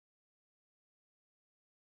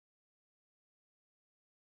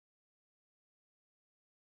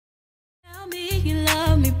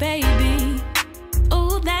baby.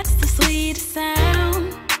 Oh, that's the sweetest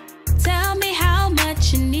sound. Tell me how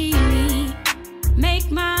much you need me. Make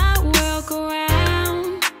my world go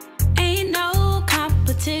round. Ain't no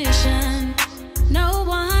competition. No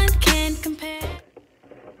one can compare.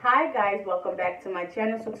 Hi guys, welcome back to my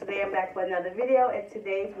channel. So today I'm back with another video, and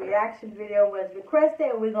today's reaction video was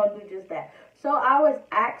requested and we're gonna do just that. So I was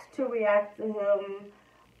asked to react to him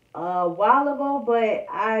a while ago, but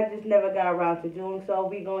I just never got around to doing so.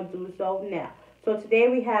 We're gonna do so now. So today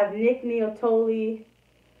we have Nittoli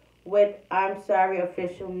with I'm Sorry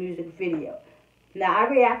official music video. Now I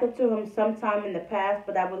reacted to him sometime in the past,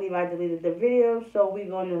 but I believe I deleted the video, so we're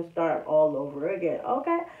gonna start all over again.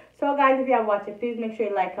 Okay? So guys, if y'all watching, please make sure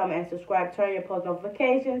you like, comment, and subscribe. Turn your post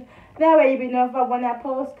notifications. That way you'll be notified when I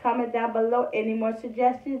post. Comment down below any more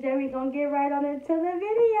suggestions, and we're gonna get right on into the video.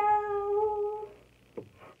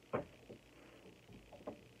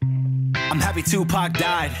 I'm happy Tupac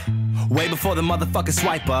died way before the motherfucking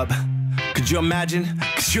swipe up. Could you imagine?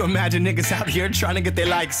 Could you imagine niggas out here trying to get their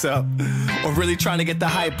likes up? Or really trying to get the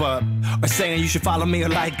hype up? Or saying you should follow me or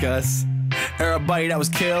like us? Everybody that was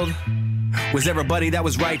killed was everybody that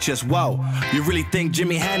was righteous. Whoa, you really think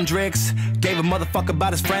Jimi Hendrix gave a motherfucker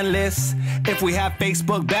about his friend list? If we had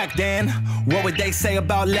Facebook back then, what would they say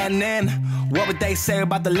about Lenin? What would they say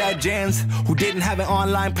about the legends who didn't have an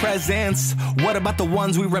online presence? What about the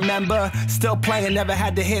ones we remember? Still playing, never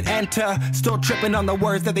had to hit enter. Still tripping on the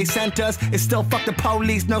words that they sent us. It's still fuck the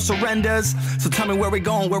police, no surrenders. So tell me where we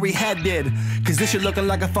going, where we headed. Cause this shit looking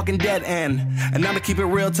like a fucking dead end. And I'ma keep it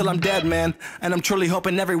real till I'm dead, man. And I'm truly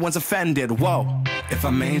hoping everyone's offended. Whoa. If I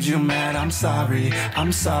made you mad, I'm sorry,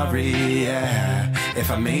 yeah.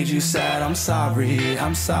 If I made you sad, I'm sorry,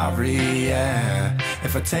 yeah.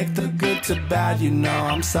 If I take the good to bad, you know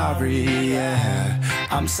I'm sorry, yeah.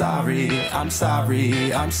 I'm sorry,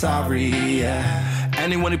 yeah.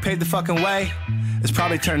 Anyone who paid the fucking way is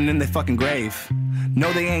probably turning in their fucking grave.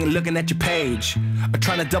 No, they ain't looking at your page or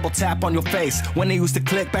trying to double tap on your face. When they used to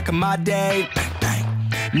click back in my day, bang, bang.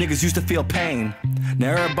 Niggas used to feel pain.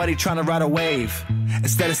 Now everybody trying to ride a wave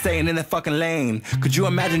instead of staying in their fucking lane. Could you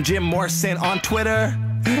imagine Jim Morrison on Twitter?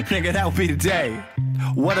 Nigga, that would be the day.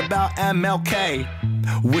 What about MLK?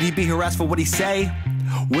 Would he be harassed for what he say?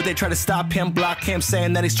 Would they try to stop him, block him,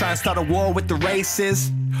 saying that he's trying to start a war with the racists?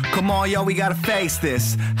 Come on, yo, we gotta face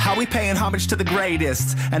this. How we paying homage to the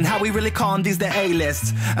greatest, and how we really calling these the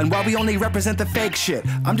A-lists. And why we only represent the fake shit.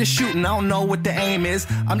 I'm just shooting, I don't know what the aim is.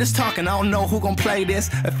 I'm just talking, I don't know who gon' play this.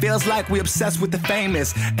 It feels like we obsessed with the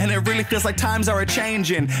famous, and it really feels like times are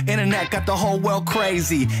a-changing. Internet got the whole world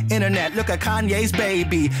crazy. Internet, look at Kanye's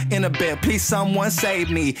baby. In a bit, please someone save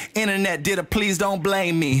me. Internet did it, please don't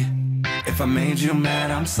blame me. If I made you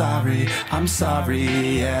mad, I'm sorry,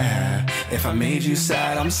 yeah. If I made you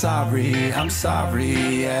sad, I'm sorry, yeah.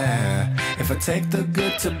 If I take the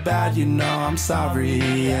good to bad, you know I'm sorry,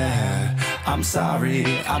 yeah. I'm sorry,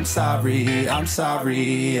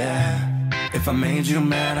 yeah. If I made you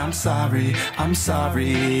mad, I'm sorry,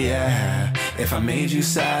 yeah. If I made you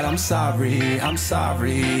sad, I'm sorry,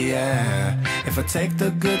 yeah. If I take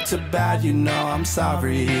the good to bad, you know I'm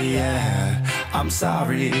sorry, yeah. I'm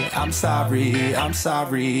sorry,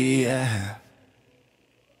 yeah.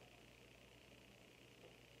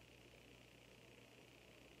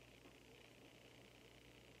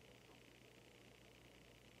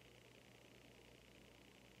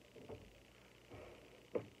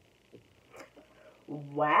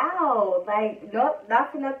 Wow, like,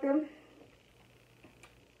 not for nothing.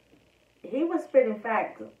 He was spitting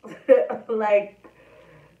facts. Like,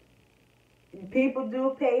 people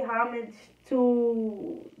do pay homage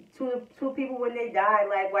to people when they die.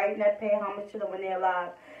 Like, why you not pay homage to them when they're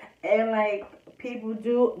alive? And like, people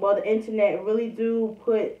do, well, the internet really do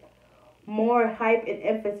put more hype and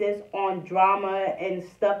emphasis on drama and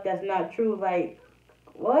stuff that's not true. Like,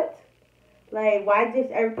 what? Like, why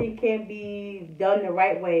just everything can't be done the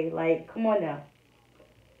right way? Like, come on now.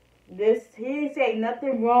 He didn't say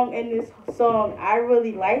nothing wrong in this song. I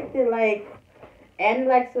really liked it. Like, and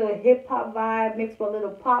like the hip hop vibe mixed with a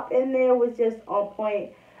little pop in there was just on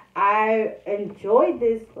point. I enjoyed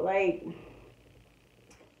this. Like,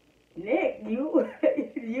 Nick, you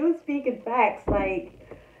speaking facts. Like,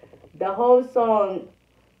 the whole song,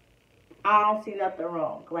 I don't see nothing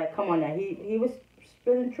wrong. Like, come on now. He was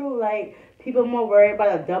spitting true. Like, people more worried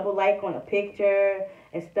about a double like on a picture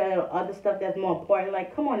instead of other stuff that's more important.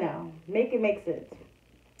 Like, come on now. Make it make sense.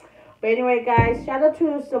 But anyway, guys, shout out to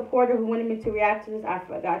the supporter who wanted me to react to this. I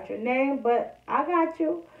forgot your name, but I got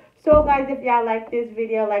you. So, guys, if y'all like this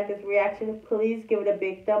video, like this reaction, please give it a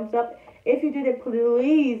big thumbs up. If you did it,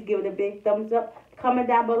 please give it a big thumbs up. Comment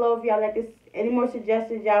down below if y'all like this Any more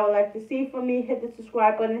suggestions y'all would like to see from me, hit the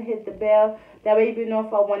subscribe button, hit the bell. That way you know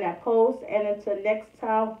if I want to post. And until next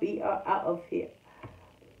time, we are out of here.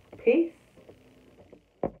 Peace.